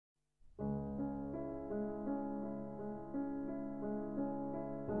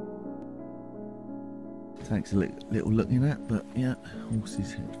Takes a little looking at, but yeah,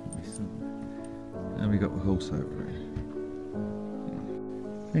 horse's head for me son. And we got the horse over here.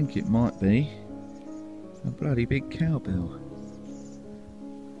 I think it might be a bloody big cowbell.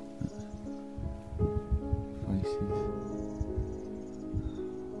 Faces.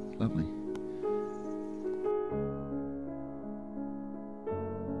 Lovely.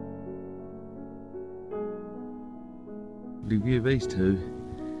 Lovely view of these two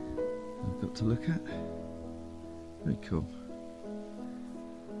I've got to look at. Very cool.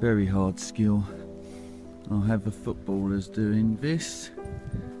 Very hard skill. I'll have the footballers doing this.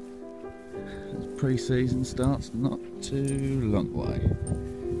 As pre-season starts not too long away.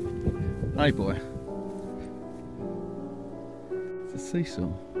 Hey boy. It's a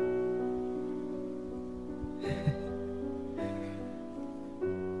seesaw.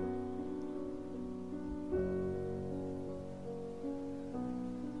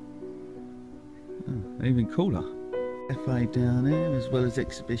 Oh, even cooler. Cafe down there, as well as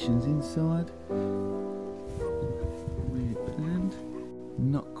exhibitions inside. Weird band.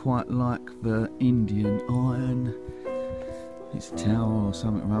 Not quite like the Indian Iron. It's a tower or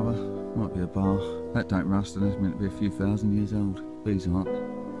something or other. Might be a bar. That don't rust and it's meant to be a few thousand years old. These aren't.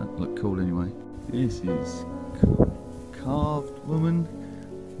 That look cool anyway. This is carved woman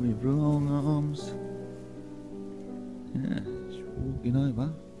with long arms. Yeah, just walking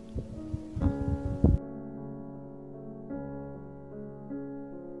over.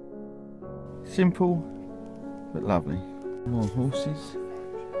 Simple but lovely. More horses.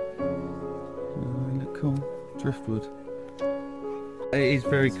 Oh, they look cool. Driftwood. It is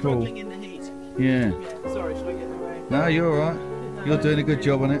very cool. In the heat. Yeah. Sorry, should I get in the way? No, you're alright. You're doing a good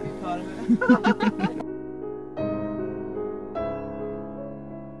job on it.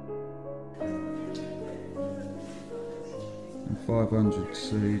 500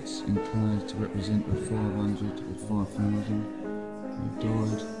 seeds enclosed to represent the 500 and 5,000 who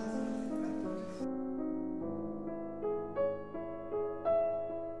died.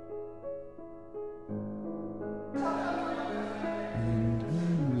 And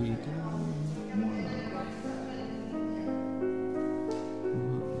when we very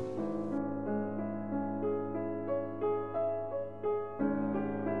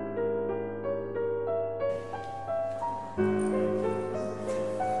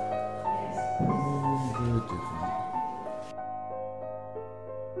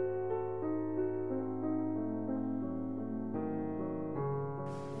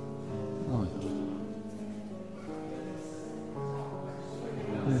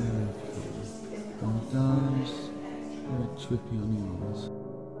trippy on the eyes.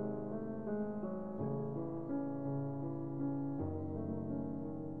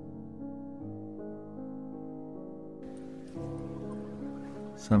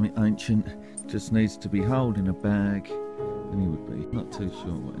 Something ancient, just needs to be held in a bag, and he would be. Not too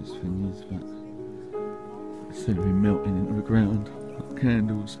sure what his thing is, but it seemed to be melting into the ground, like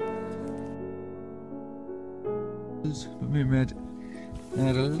candles. But me and Red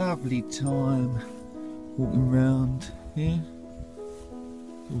had a lovely time walking around here.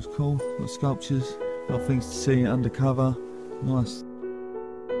 It was cool, got sculptures, got things to see undercover, nice